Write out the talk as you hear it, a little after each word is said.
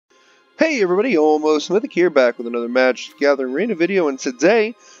Hey everybody, Almost Mythic here, back with another Magic the Gathering Arena video, and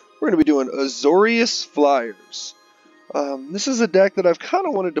today we're going to be doing Azorius Flyers. This is a deck that I've kind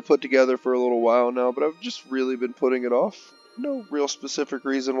of wanted to put together for a little while now, but I've just really been putting it off. No real specific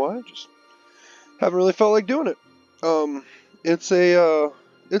reason why, just haven't really felt like doing it. It's a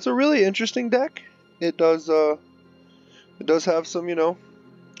really interesting deck. It does have some,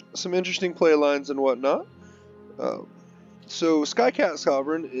 some interesting play lines and whatnot. So Skycat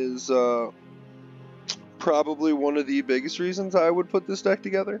Sovereign is probably one of the biggest reasons I would put this deck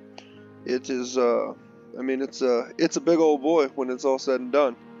together. It is, it's a big old boy when it's all said and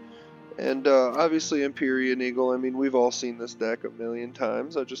done. And obviously Empyrean Eagle, we've all seen this deck a million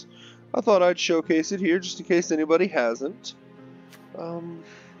times. I thought I'd showcase it here just in case anybody hasn't.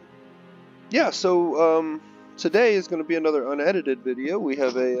 Today is going to be another unedited video. We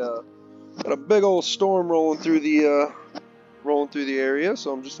have got a big old storm rolling through the area,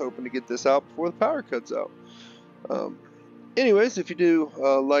 so I'm just hoping to get this out before the power cuts out. Anyways, if you do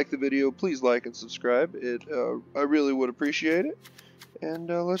like the video, please like and subscribe. I really would appreciate it. And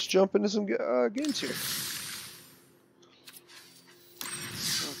let's jump into some games here.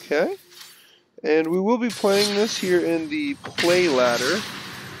 Okay, and we will be playing this here in the play ladder.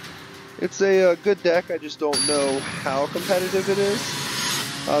 It's a good deck. I just don't know how competitive it is.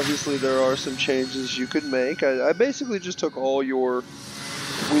 Obviously, there are some changes you could make. I basically just took all your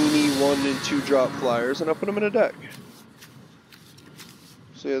weenie 1 and 2 drop flyers and I put them in a deck.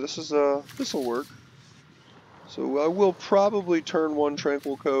 So yeah, this will work. So I will probably turn 1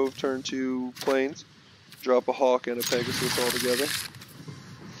 Tranquil Cove, turn 2 Plains, drop a Hawk and a Pegasus all together.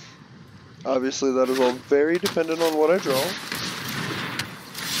 Obviously, that is all very dependent on what I draw.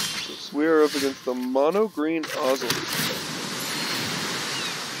 So we are up against the mono green Azorius.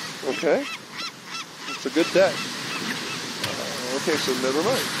 Okay, it's a good deck. Okay, so never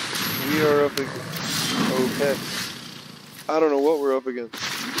mind. We are up against... Okay. I don't know what we're up against.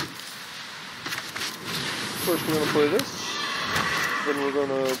 First we're going to play this. Then we're going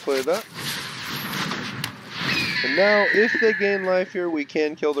to play that. And now, if they gain life here, we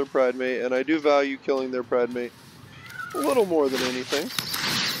can kill their Pridemate. And I do value killing their Pridemate a little more than anything.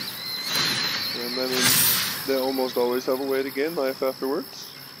 And they almost always have a way to gain life afterwards.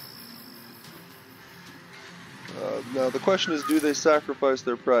 Now the question is, do they sacrifice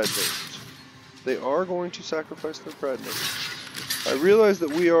their Pridemate? They are going to sacrifice their Pridemate. I realize that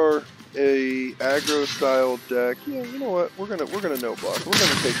we are a aggro style deck. Yeah, you know what? We're gonna no block. We're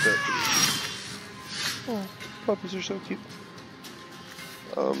gonna take that too. Oh, puppies are so cute.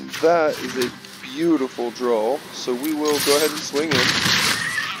 That is a beautiful draw. So we will go ahead and swing in,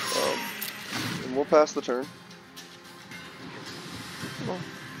 and we'll pass the turn. Oh.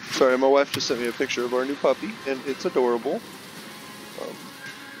 Sorry, my wife just sent me a picture of our new puppy, and it's adorable.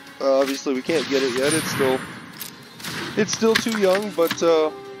 Obviously, we can't get it yet. It's still too young, but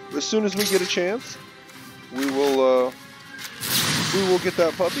as soon as we get a chance, we will get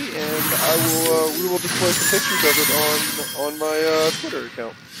that puppy, and we will display some pictures of it on my Twitter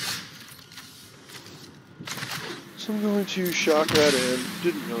account. So I'm going to shock that in.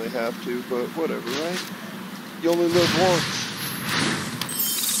 Didn't really have to, but whatever, right? You only live once.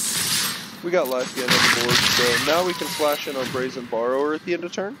 We got life again on the board, so now we can flash in our Brazen Borrower at the end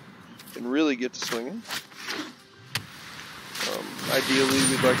of turn and really get to swinging. Ideally,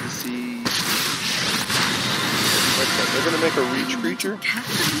 we'd like to see... They're going to make a reach creature.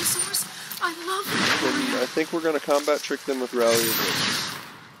 I think we're going to combat trick them with Rally of Winds.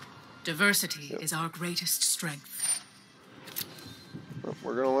 Diversity is our greatest strength. Well,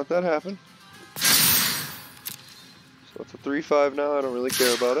 we're going to let that happen. So it's a 3/5 now. I don't really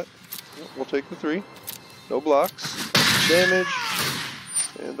care about it. We'll take the 3. No blocks. Damage.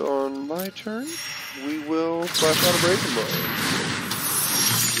 And on my turn, we will flash out a Brazen Borrower.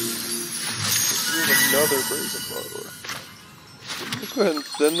 Here's another Brazen Borrower. Let's go ahead and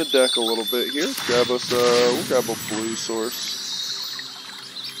thin the deck a little bit here. We'll grab a blue source.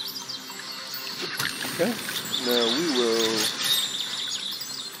 Okay. Now we will...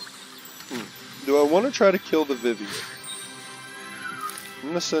 Do I want to try to kill the Vivian? I'm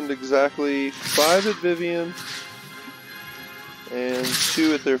going to send exactly 5 at Vivian and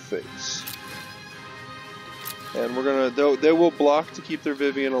 2 at their face. And we're going to, they will block to keep their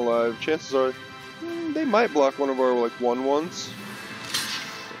Vivian alive. Chances are they might block one of our 1/1s.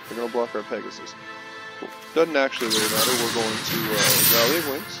 They're going to block our Pegasus. Cool. Doesn't actually really matter. We're going to Rally of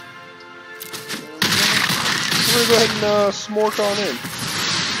Wings. We're going to go ahead and smork on in.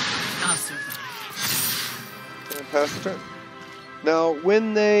 I'll survive. And pass the turn. Now,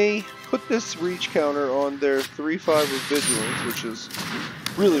 when they put this reach counter on their 3/5 of Vigilance, which is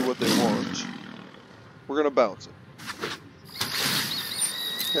really what they want. We're going to bounce it.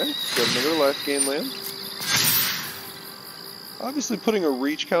 Okay, got another life gain land. Obviously putting a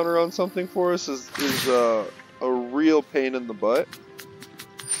reach counter on something for us is a real pain in the butt.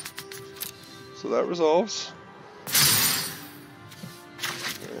 So that resolves.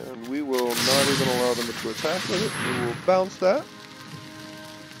 And we will not even allow them to attack with it. We will bounce that.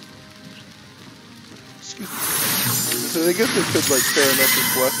 Excuse me. So I guess they could like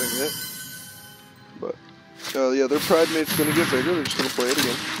parametric blessing it. But yeah, their Pride Mate's gonna get bigger, they're just gonna play it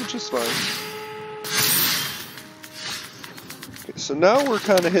again, which is fine. Okay, so now we're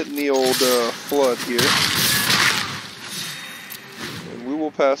kinda hitting the old flood here. And we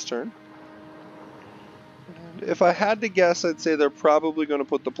will pass turn. If I had to guess, I'd say they're probably going to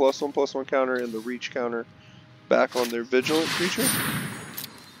put the +1/+1 counter and the reach counter back on their vigilant creature.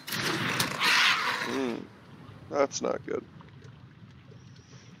 That's not good.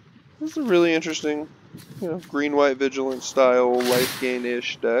 This is a really interesting, green-white vigilant style life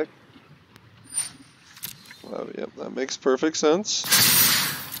gain-ish deck. Oh, yep, that makes perfect sense.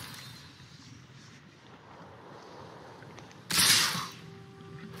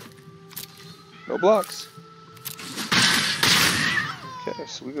 No blocks. Okay,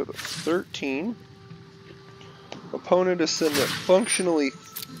 so we go to 13. Opponent is sitting at functionally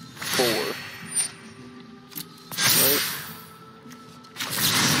 4. Right?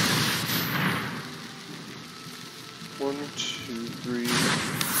 1, 2, 3. I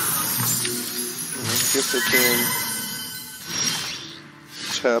guess I can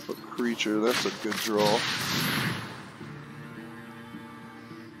tap a creature. That's a good draw.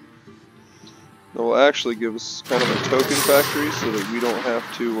 That will actually give us kind of a token factory so that we don't have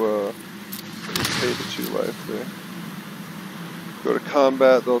to pay the 2 life there. Go to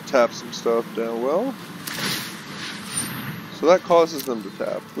combat, they'll tap some stuff down. Well, so that causes them to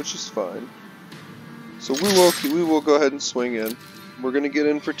tap, which is fine. So we will go ahead and swing in. We're going to get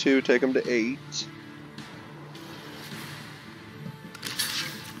in for 2, take them to 8.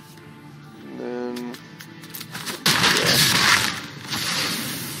 And then, yeah.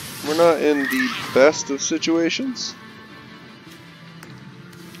 We're not in the best of situations.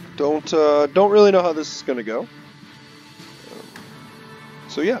 Don't really know how this is going to go.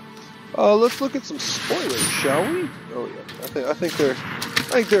 So yeah, let's look at some spoilers, shall we? Oh yeah, I think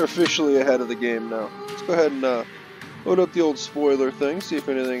they're officially ahead of the game now. Let's go ahead and load up the old spoiler thing, see if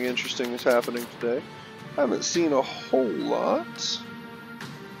anything interesting is happening today. I haven't seen a whole lot.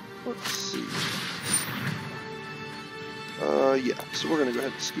 Let's see. Yeah, so we're gonna go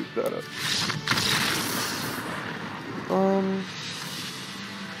ahead and scoop that up.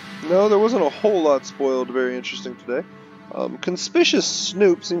 No, there wasn't a whole lot spoiled very interesting today. Conspicuous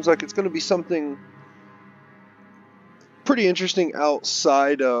Snoop seems like it's going to be something pretty interesting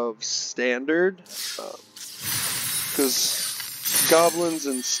outside of Standard, because Goblins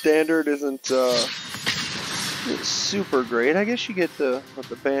in Standard isn't super great. I guess you get the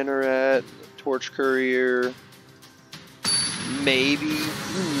Banneret, Torch Courier, maybe you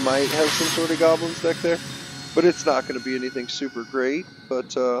might have some sort of Goblins deck there, but it's not going to be anything super great.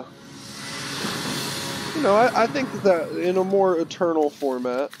 But I think that in a more Eternal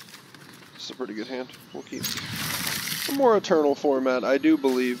format, this is a pretty good hand, we'll keep. A more Eternal format, I do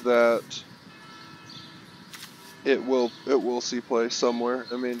believe that it will see play somewhere.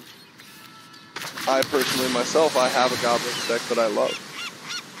 I mean, I personally myself, I have a Goblins deck that I love.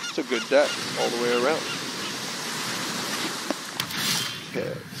 It's a good deck all the way around.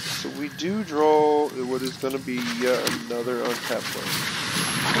 Okay, so we do draw what is going to be yet another untapped land.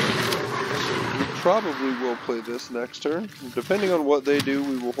 We probably will play this next turn. Depending on what they do,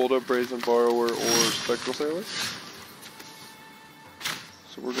 we will hold up Brazen Borrower or Spectral Sailor.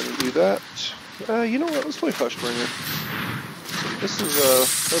 So we're going to do that. You know what? Let's play Hushbringer. This is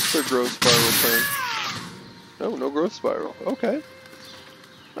that's their Growth Spiral turn. No Growth Spiral. Okay.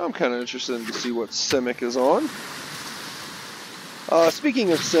 Now I'm kind of interested to see what Simic is on.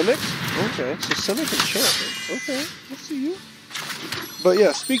 Speaking of Simic, okay, so Simic Enchantment. Okay, let's see you. But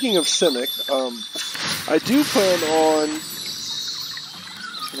yeah, speaking of Simic, I do plan on,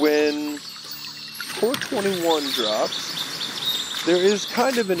 when Core 21 drops, there is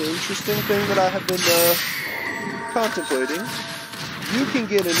kind of an interesting thing that I have been contemplating. You can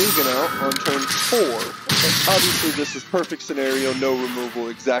get an Ugin out on turn 4. Obviously this is perfect scenario, no removal,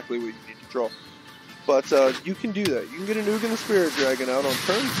 exactly what you need to draw. But you can do that. You can get an Ugin the Spirit Dragon out on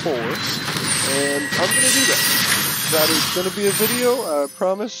turn 4, and I'm going to do that. That is going to be a video, I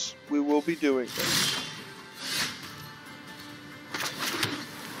promise we will be doing that.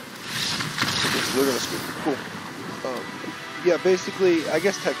 We're going to scoop. Cool. yeah, basically, I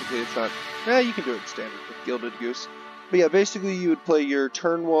guess technically it's not. You can do it standard with Gilded Goose. But yeah, basically you would play your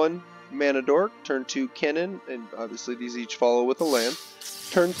turn 1 Mana Dork, turn 2 Kennen, and obviously these each follow with a land.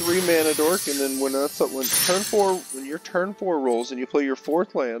 Turn 3 Mana Dork, and then when your turn 4 rolls and you play your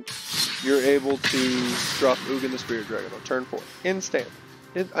 4th land, you're able to drop Ugin the Spirit Dragon on turn 4 in standard.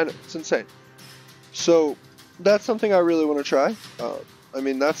 I know, it's insane. So that's something I really want to try. I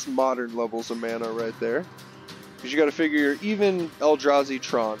mean, that's modern levels of mana right there. Because you got to figure even Eldrazi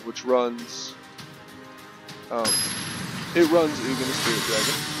Tron, which runs, it runs Ugin the Spirit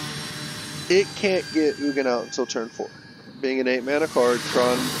Dragon. It can't get Ugin out until turn 4. Being an 8 mana card,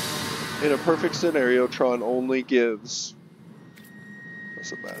 Tron, in a perfect scenario, Tron only gives.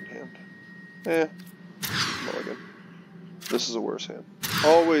 That's a bad hand. Mulligan. This is a worse hand.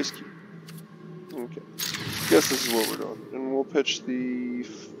 Always keep. Okay. Guess this is what we're doing. And we'll pitch the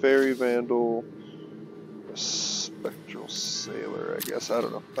Fairy Vandal, a Spectral Sailor, I guess. I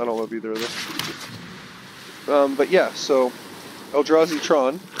don't know. I don't love either of them. But yeah, so Eldrazi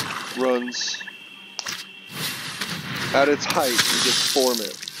Tron runs at its height and gets 4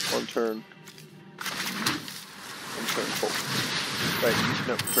 mana on turn 4. Right,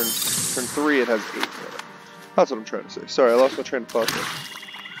 no, turn 3 it has 8 mana. That's what I'm trying to say. Sorry, I lost my train of thought there.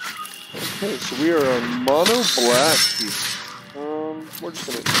 Okay, so we are on mono black here. We're just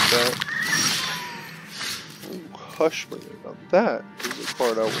gonna do that. Ooh, Hushbringer. Now that is a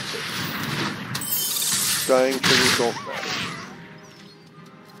card I will take. Dying triggers don't matter.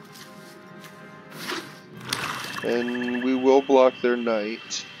 And we will block their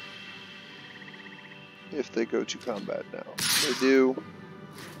knight if they go to combat now. They do.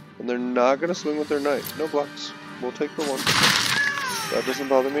 And they're not going to swing with their knight. No blocks. We'll take the 1. That doesn't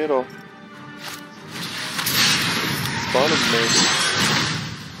bother me at all. Spawn of Mayhem.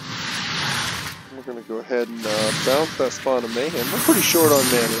 We're going to go ahead and bounce that Spawn of Mayhem. We're pretty short on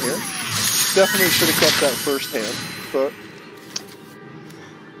mana here. Definitely should have kept that first hand, but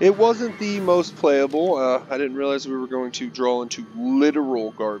it wasn't the most playable. I didn't realize we were going to draw into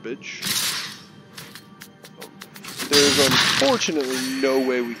literal garbage. There's unfortunately no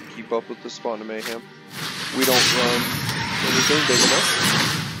way we can keep up with the Spawn of Mayhem. We don't run anything big enough.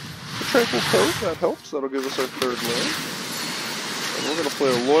 The Tranquil Code, that helps. That'll give us our 3rd land. And we're going to play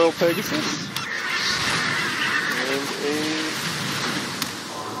a Loyal Pegasus. And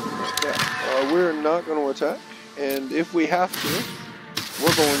we're not going to attack. And if we have to,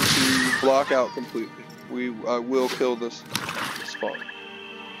 we're going to block out completely. We will kill this Spawn.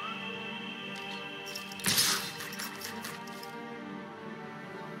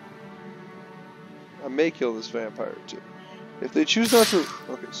 I may kill this vampire too. If they choose not to...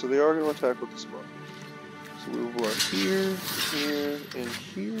 Okay, so they are going to attack with the Spawn. So we will block here, here, and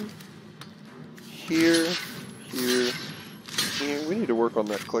here. Here, here, here. We need to work on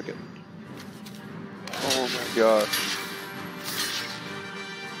that clicking. Oh my gosh.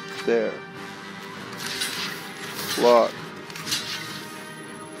 There. Block.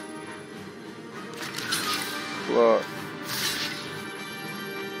 Block.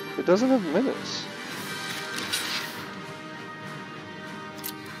 It doesn't have minutes.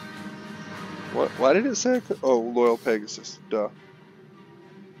 What? Why did it say? Oh, Loyal Pegasus. Duh.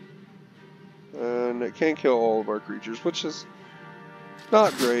 And it can kill all of our creatures, which is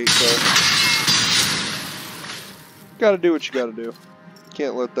not great, but gotta do what you gotta do.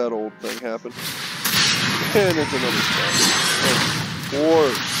 Can't let that old thing happen. And it's another spot. Of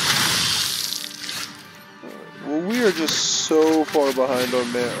course. Well, we are just so far behind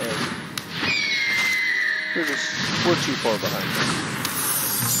on mana. We're too far behind.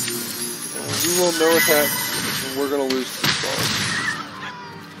 We will no attacks, and we're gonna lose 2 spawns.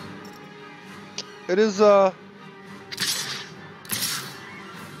 It is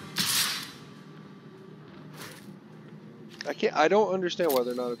I don't understand why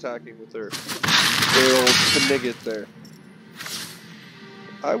they're not attacking with their old Knigget there.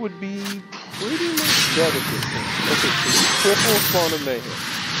 I would be pretty much devastated. Okay, so triple Spawn of Mayhem.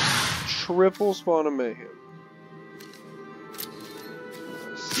 Triple Spawn of Mayhem.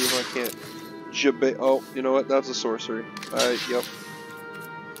 Let's see if I can't jabate. Oh, you know what? That's a sorcery. Yep.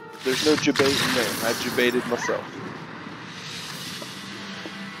 There's no jabate in there. I jabated myself.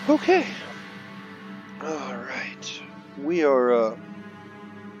 Okay. Alright. We are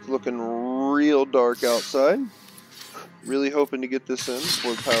looking real dark outside. Really hoping to get this in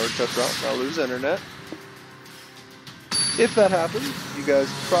before the power cuts out. I'll lose internet. If that happens, you guys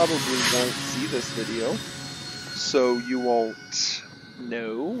probably won't see this video. So you won't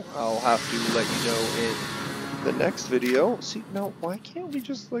know. I'll have to let you know in the next video. See, no, why can't we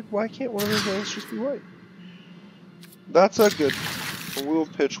just, like, why can't one of those lanes just be white? That's a good. We'll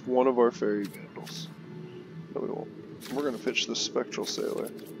pitch one of our Fairy Vandals. No, we won't. We're gonna pitch the Spectral Sailor.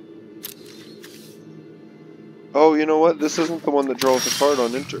 Oh, you know what? This isn't the one that draws a card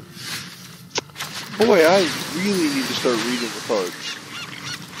on enter. Boy, I really need to start reading the cards.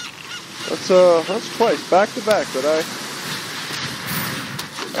 That's twice, back to back, that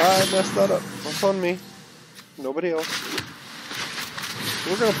I messed that up. That's on me. Nobody else.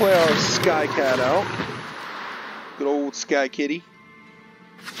 We're gonna play our Sky Cat out. Good old Sky Kitty.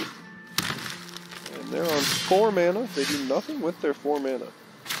 And they're on 4 mana. They do nothing with their 4 mana.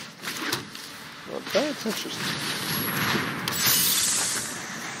 Now that's interesting.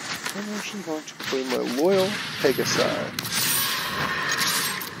 I'm actually going to play my Loyal Pegasi.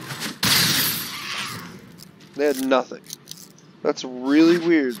 They had nothing. That's really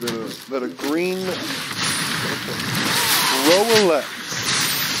weird that a green Rowlet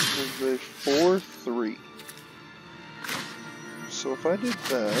is a 4/3. So if I did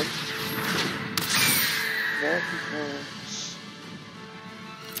that, that becomes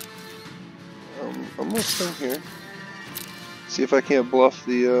almost in here. See if I can't bluff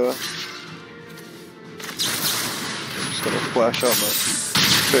the. I'm just gonna flash out my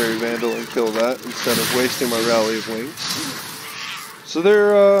Fairy Vandal and kill that instead of wasting my Rally of Wings. So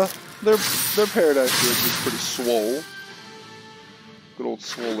their Paradise Druid is pretty swole. Good old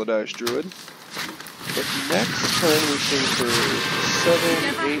Swoledice Druid. But next turn we swing for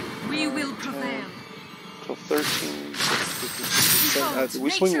 7, 8, we will prevail. Till 13, 15, 16, we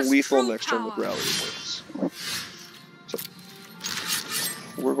swing lethal next turn with Rally of Wings. So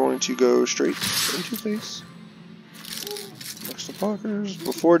we're going to go straight into face. Next to Pockers,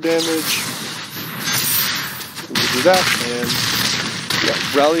 before damage. We will do that, and yeah,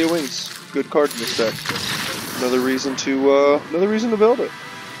 Rally of Wings. Good card in this deck. Another reason to build it.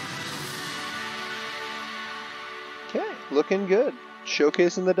 Okay, looking good.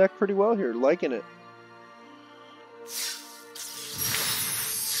 Showcasing the deck pretty well here. Liking it.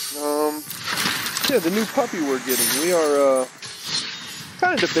 Yeah, the new puppy we're getting. We are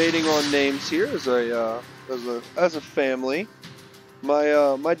kind of debating on names here as a family.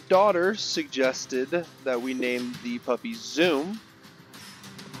 My daughter suggested that we name the puppy Zoom,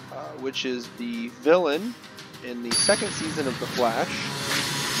 which is the villain in the 2nd season of The Flash.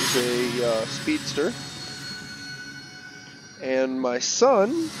 He's a speedster. And my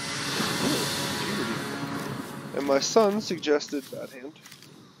son suggested bad hand.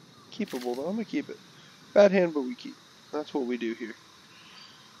 Keepable though, I'm gonna keep it. Bad hand, but we keep. That's what we do here.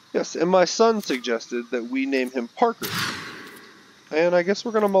 Yes, and my son suggested that we name him Parker. And I guess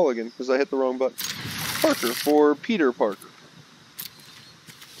we're gonna mulligan because I hit the wrong button. Parker for Peter Parker.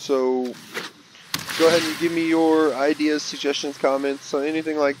 So go ahead and give me your ideas, suggestions, comments,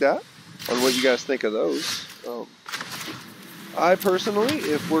 anything like that on what you guys think of those. I personally,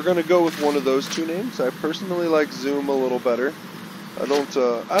 if we're gonna go with one of those 2 names, I personally like Zoom a little better. I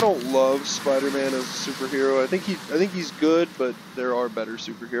don't love Spider-Man as a superhero. I think he's good, but there are better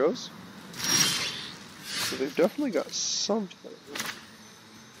superheroes. So they've definitely got something.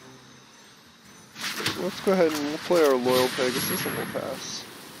 So let's go ahead and we'll play our Loyal Pegasus and we'll pass.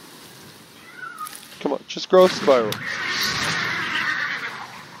 Come on, just Growth Spiral.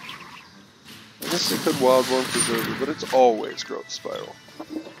 I guess it could Wild Worm Preserver, but it's always Growth Spiral.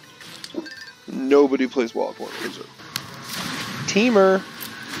 Nobody plays Wild Worm Preserver. Teamer!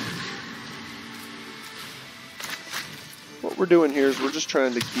 What we're doing here is we're just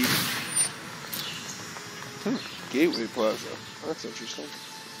trying to keep... Gateway Plaza. That's interesting.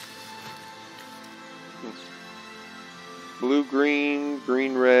 Blue, green,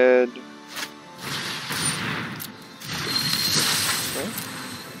 green, red. Okay.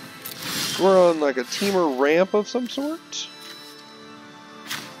 We're on like a teamer ramp of some sort.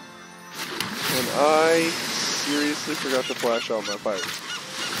 And I seriously forgot to flash out my pirate.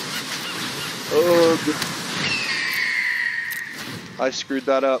 Ugh. I screwed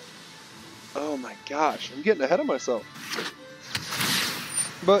that up. Oh my gosh, I'm getting ahead of myself.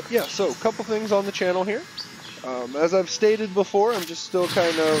 But yeah, so a couple things on the channel here. As I've stated before, I'm just still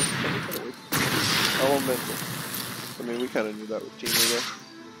kind of elemental. I mean, we kind of knew that with Teamer there.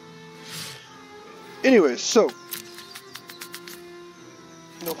 Anyways, so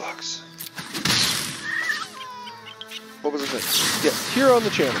no box. What was I saying? Yes, here on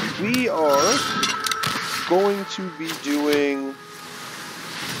the channel, we are going to be doing.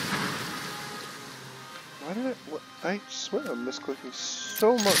 Why did I swear I'm misclicking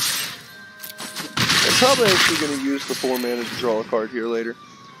so much. I'm probably actually going to use the 4 mana to draw a card here later.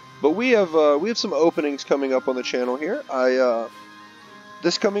 But we have some openings coming up on the channel here.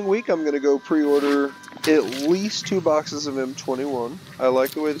 This coming week, I'm going to go pre-order at least 2 boxes of M21. I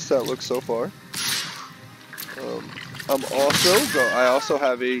like the way the set looks so far. I also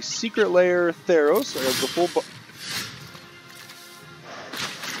have a Secret Lair Theros. I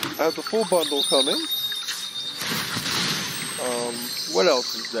have the full bundle coming. What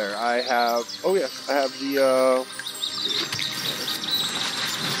else is there? I have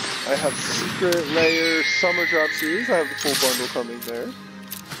Secret Lair Summer Drop Series. I have the full bundle coming there.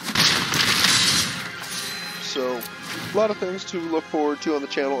 So, a lot of things to look forward to on the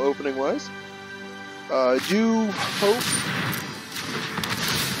channel opening wise. I do hope,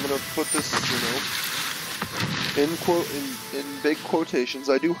 I'm gonna put this, in big quotations.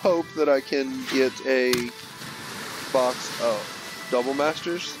 I do hope that I can get a box of Double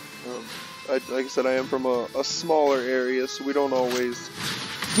Masters. Like I said, I am from a smaller area, so we don't always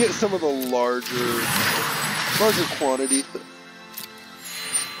get some of the larger quantity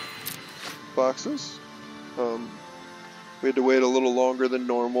boxes. We had to wait a little longer than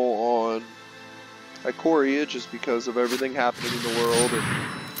normal on Ikoria just because of everything happening in the world. And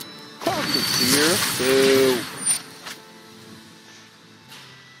Cloud here. Boo.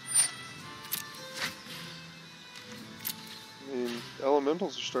 I mean,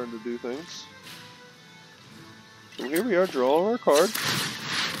 elementals are starting to do things. So here we are drawing our card.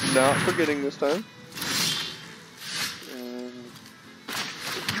 Not forgetting this time.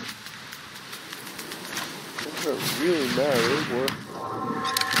 It really matters.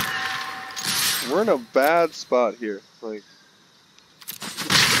 We're in a bad spot here. Like,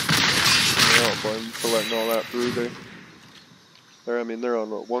 I don't blame them for letting all that through there. They're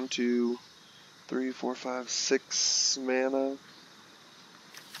on what, 1, 2, 3, 4, 5, 6 mana.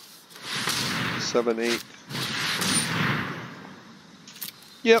 7, 8.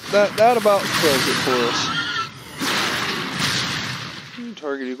 Yep, that about spells it for us.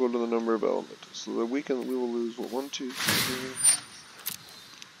 Target equal to the number of elementals. So that we will lose what, 1, 2, 3.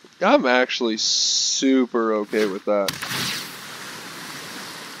 I'm actually super okay with that.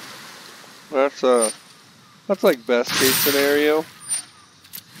 That's like best case scenario.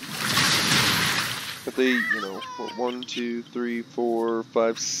 If they, what, 1, 2, 3, 4,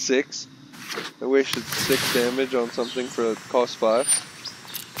 5, 6. I wasted 6 damage on something for cost 5.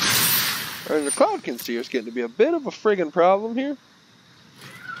 Alright, the Cloud Concealer is getting to be a bit of a friggin' problem here.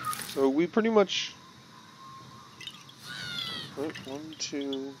 So we pretty much... 1,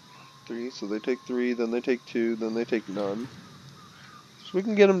 2, 3, so they take 3, then they take 2, then they take none. So we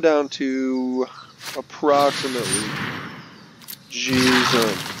can get them down to approximately... Jeez,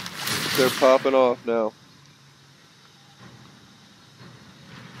 they're popping off now.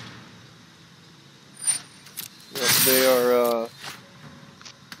 Yep,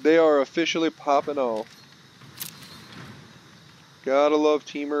 they are officially popping off. Gotta love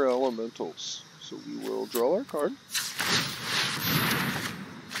Teamer Elementals. So we will draw our card.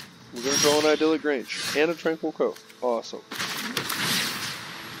 We're going to draw an Idyllic Grange and a Tranquil Cove. Awesome.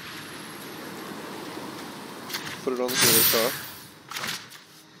 Put it on the hero top.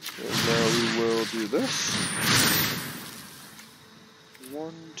 And now we will do this.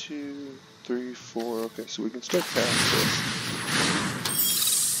 1, 2, 3, 4. Okay, so we can start casting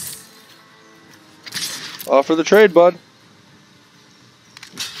this. Off for the trade, bud.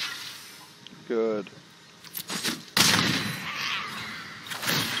 Good.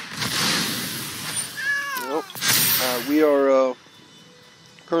 Well, we are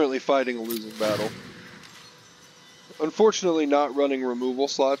currently fighting a losing battle. Unfortunately, not running removal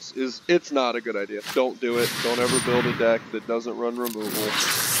slots it's not a good idea. Don't do it. Don't ever build a deck that doesn't run removal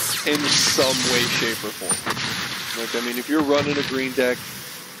in some way, shape, or form. Like, I mean, if you're running a green deck,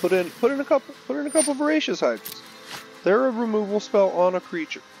 put in a couple Voracious Hydras. They're a removal spell on a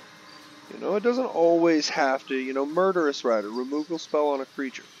creature. It doesn't always have to, Murderous Rider, removal spell on a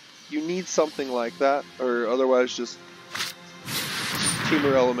creature. You need something like that, or otherwise just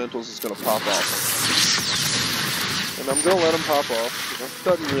Teamer Elementals is going to pop off. And I'm going to let them pop off.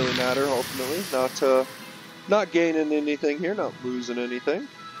 Doesn't really matter, ultimately. Not gaining anything here, not losing anything.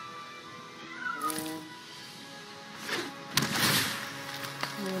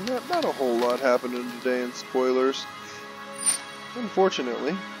 Not a whole lot happening today in spoilers.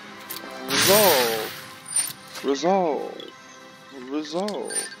 Unfortunately. Resolve.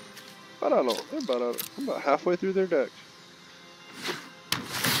 I'm about halfway through their deck.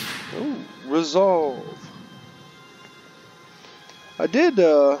 Oh, Resolve. I did,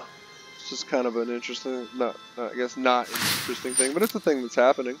 it's just kind of an interesting, not an interesting thing, but it's a thing that's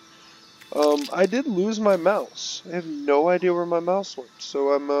happening. I did lose my mouse. I have no idea where my mouse went,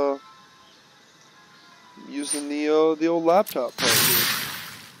 so I'm, using the old laptop part here.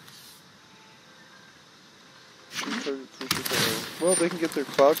 Well, they can get their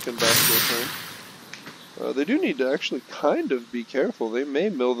Cloudkin back to a turn. They do need to actually kind of be careful. They may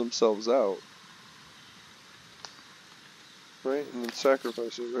mill themselves out. Right? And then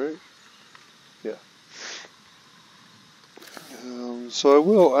sacrifice it, right? Yeah. So I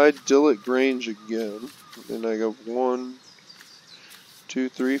will idyllic Grange again. And I go 1, 2,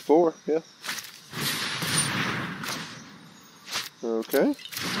 3, 4. Yeah. Okay.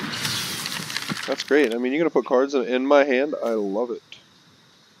 That's great. I mean, you're going to put cards in my hand. I love it.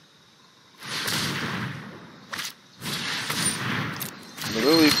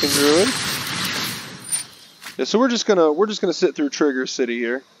 Another Leafkin Druid. Yeah, so we're just gonna sit through Trigger City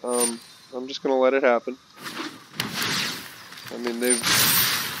here. I'm just gonna let it happen. I mean,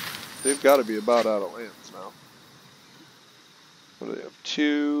 they've got to be about out of lands now. What do they have?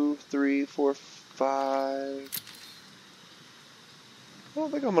 2, 3, 4, 5. I don't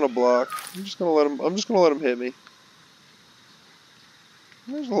think I'm gonna block. I'm just gonna let them hit me.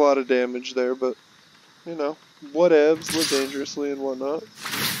 There's a lot of damage there, but you know, whatevs, live dangerously and whatnot.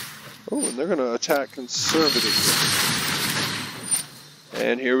 Oh, and they're gonna attack conservatively.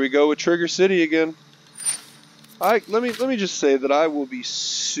 And here we go with Trigger City again. Let me just say that I will be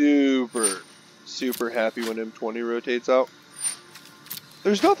super happy when M20 rotates out.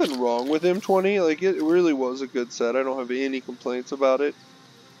 There's nothing wrong with M20, like it really was a good set. I don't have any complaints about it,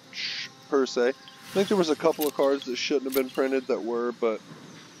 per se. I think there was a couple of cards that shouldn't have been printed that were, but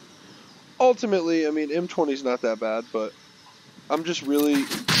ultimately, I mean, M20's not that bad, but I'm over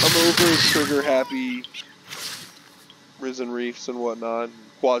trigger happy Risen Reefs and whatnot, and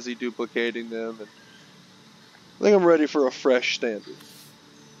quasi-duplicating them, and I think I'm ready for a fresh standard.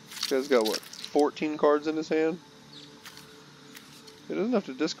 This guy's got, what, 14 cards in his hand? He doesn't have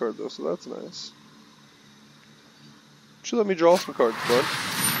to discard, though, so that's nice. Should let me draw some cards, bud.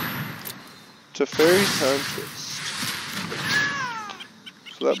 Teferi's Time Twist.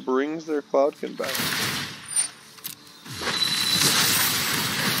 So that brings their Cloudkin back.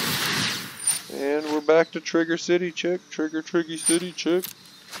 And we're back to Trigger City, chick. Triggy City, chick.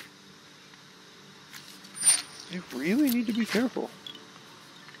 You really need to be careful.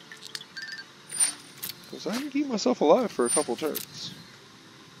 Because I can keep myself alive for a couple turns.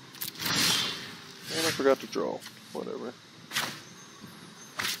 And I forgot to draw. Whatever.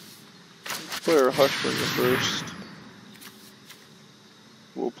 Let's play our Hushbringer first.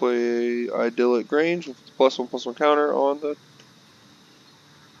 We'll play a Idyllic Grange with +1/+1 counter on the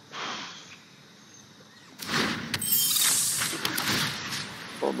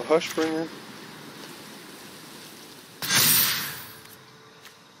Hushbringer.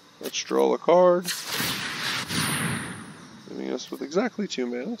 Let's draw a card. Leaving us with exactly 2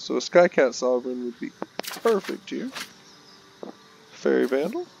 mana. So a Skycat Sovereign would be perfect here. Fairy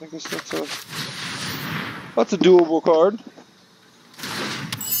Vandal. I guess that's a doable card.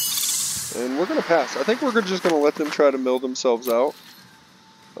 And we're gonna pass. I think we're just gonna let them try to mill themselves out.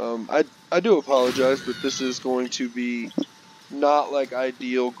 I do apologize, but this is going to be not like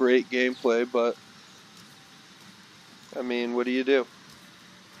ideal, great gameplay, but I mean, what do you do?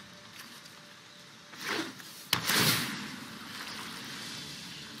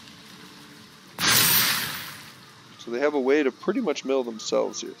 So they have a way to pretty much mill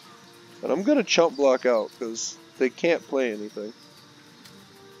themselves here. And I'm going to chump block out because they can't play anything.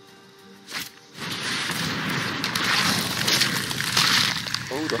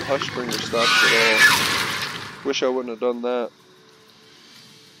 Oh, the Hushbringer stops it all. Wish I wouldn't have done that.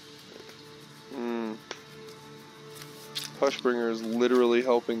 Hushbringer is literally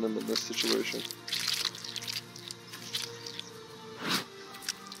helping them in this situation.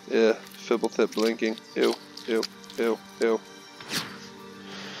 Yeah, Fibblethip blinking. Ew, ew, ew, ew.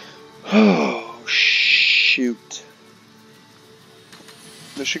 Oh, shoot.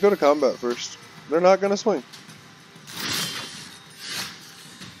 They should go to combat first. They're not gonna swing.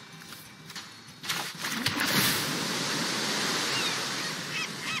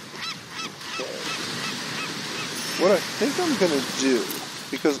 What I think I'm going to do,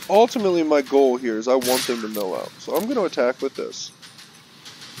 because ultimately my goal here is I want them to mill out. So I'm going to attack with this.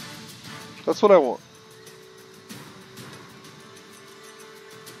 That's what I want.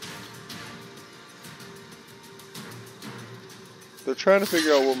 They're trying to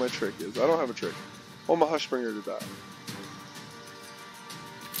figure out what my trick is. I don't have a trick. I want my Hushbringer to die.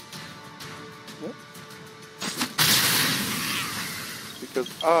 Yep. Because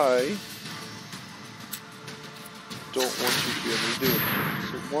I don't want you to be able to do it.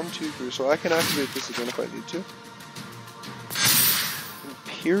 So 1, 2, 3. So I can activate this again if I need to.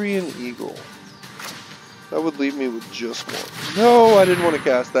 Empyrean Eagle. That would leave me with just one. No, I didn't want to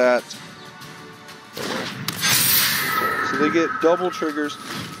cast that. they get double triggers.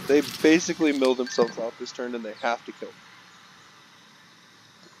 They basically mill themselves out this turn, and they have to kill.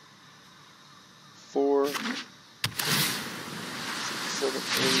 4, 6, 7,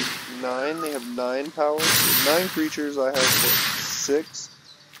 8, 9. They have 9 powers. So 9 creatures. I have what, 6.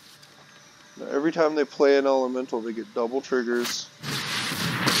 Now, every time they play an elemental, they get double triggers.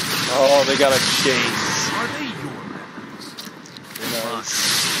 Oh, they got a chase. Are they your weapons?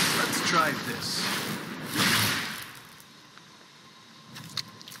 Nice. Let's try this.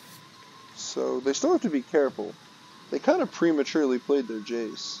 So they still have to be careful. They kind of prematurely played their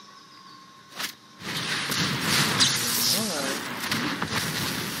Jace. Alright.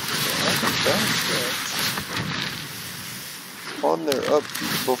 So I can bounce that on their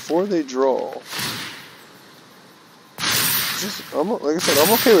upkeep before they draw. Like I said,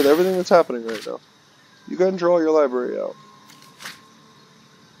 I'm okay with everything that's happening right now. You go ahead and draw your library out.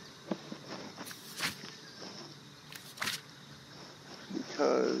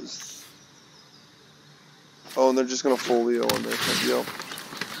 Because... oh, and they're just going to folio on there. Yep.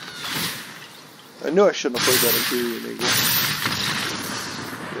 I knew I shouldn't have played that Imperial Eagle.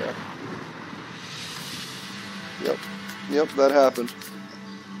 Yeah. Yep, that happened.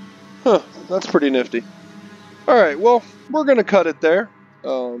 Huh, that's pretty nifty. Alright, well, we're going to cut it there.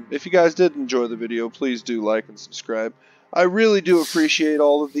 If you guys did enjoy the video, please do like and subscribe. I really do appreciate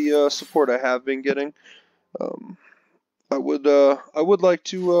all of the support I have been getting. I would like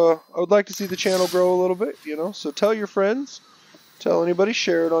to see the channel grow a little bit, you know. So tell your friends, tell anybody,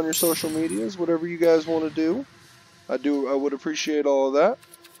 share it on your social medias, whatever you guys want to do. I would appreciate all of that.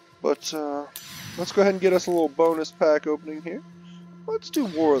 But let's go ahead and get us a little bonus pack opening here. Let's do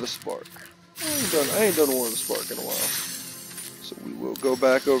War of the Spark. I ain't done War of the Spark in a while. So we will go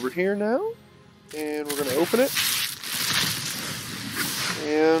back over here now, and we're gonna open it,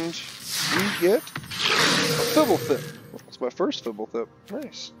 and we get a Fibblethip. That's my first Fibblethip.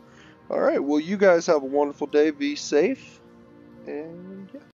 Nice. Alright, well, you guys have a wonderful day. Be safe. And yeah.